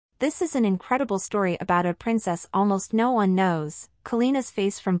This is an incredible story about a princess almost no one knows. Kalina's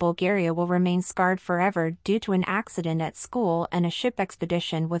face from Bulgaria will remain scarred forever due to an accident at school and a ship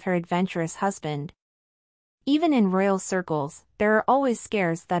expedition with her adventurous husband. Even in royal circles, there are always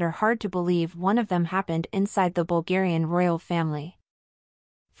scares that are hard to believe one of them happened inside the Bulgarian royal family.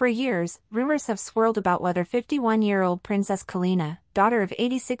 For years, rumors have swirled about whether 51-year-old Princess Kalina, daughter of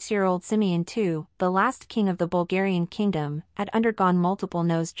 86-year-old Simeon II, the last king of the Bulgarian kingdom, had undergone multiple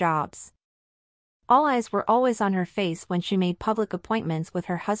nose jobs. All eyes were always on her face when she made public appointments with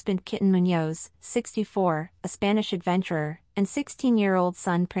her husband Kitten Munoz, 64, a Spanish adventurer, and 16-year-old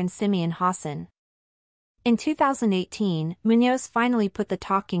son Prince Simeon II. In 2018, Munoz finally put the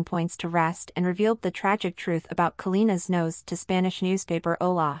talking points to rest and revealed the tragic truth about Kalina's nose to Spanish newspaper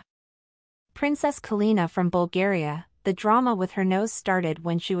Hola. Princess Kalina from Bulgaria, the drama with her nose started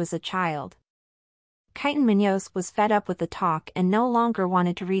when she was a child. Kitten Munoz was fed up with the talk and no longer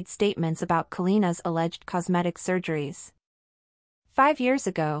wanted to read statements about Kalina's alleged cosmetic surgeries. 5 years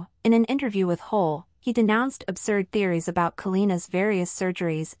ago, in an interview with Hole, he denounced absurd theories about Kalina's various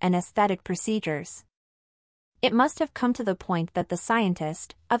surgeries and aesthetic procedures. It must have come to the point that the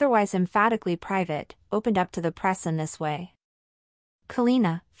scientist, otherwise emphatically private, opened up to the press in this way.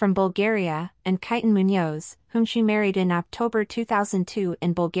 Kalina, from Bulgaria, and Kitten Munoz, whom she married in October 2002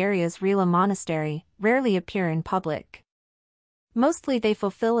 in Bulgaria's Rila monastery, rarely appear in public. Mostly they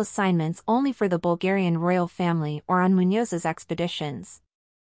fulfill assignments only for the Bulgarian royal family or on Munoz's expeditions.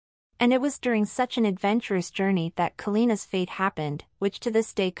 And it was during such an adventurous journey that Kalina's fate happened, which to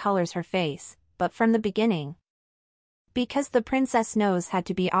this day colors her face, but from the beginning. Because the princess nose had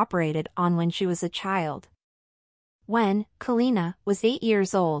to be operated on when she was a child. When Kalina was 8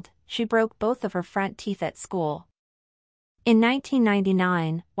 years old, she broke both of her front teeth at school. In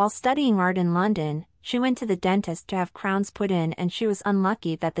 1999, while studying art in London, she went to the dentist to have crowns put in and she was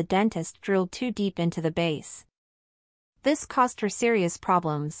unlucky that the dentist drilled too deep into the base. This caused her serious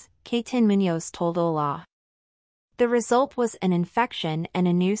problems, Kitten Munoz told Hola. The result was an infection and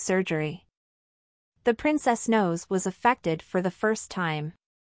a new surgery. The princess nose was affected for the first time.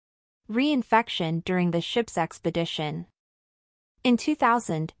 Reinfection during the ship's expedition. In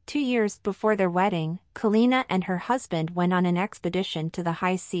 2000, 2 years before their wedding, Kalina and her husband went on an expedition to the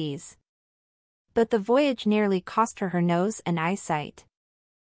high seas. But the voyage nearly cost her her nose and eyesight.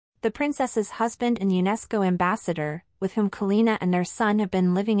 The princess's husband and UNESCO ambassador, with whom Kalina and their son have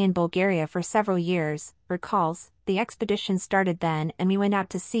been living in Bulgaria for several years, recalls, "The expedition started then and we went out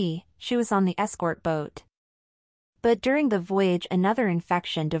to sea, she was on the escort boat. But during the voyage another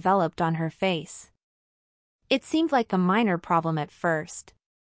infection developed on her face. It seemed like a minor problem at first.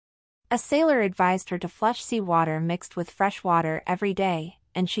 A sailor advised her to flush seawater mixed with fresh water every day,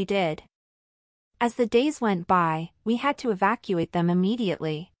 and she did. As the days went by, we had to evacuate them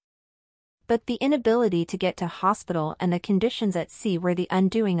immediately. But the inability to get to hospital and the conditions at sea were the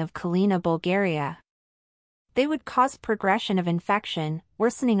undoing of Kalina Bulgaria. They would cause progression of infection,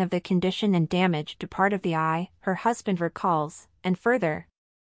 worsening of the condition and damage to part of the eye," her husband recalls, and further.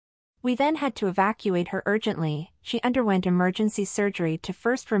 "We then had to evacuate her urgently. She underwent emergency surgery to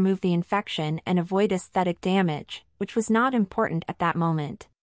first remove the infection and avoid aesthetic damage, which was not important at that moment.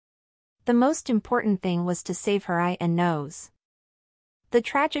 The most important thing was to save her eye and nose." The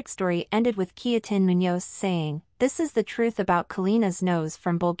tragic story ended with Kitten Munoz saying, "This is the truth about Kalina's nose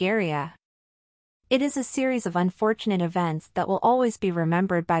from Bulgaria. It is a series of unfortunate events that will always be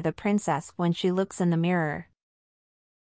remembered by the princess when she looks in the mirror."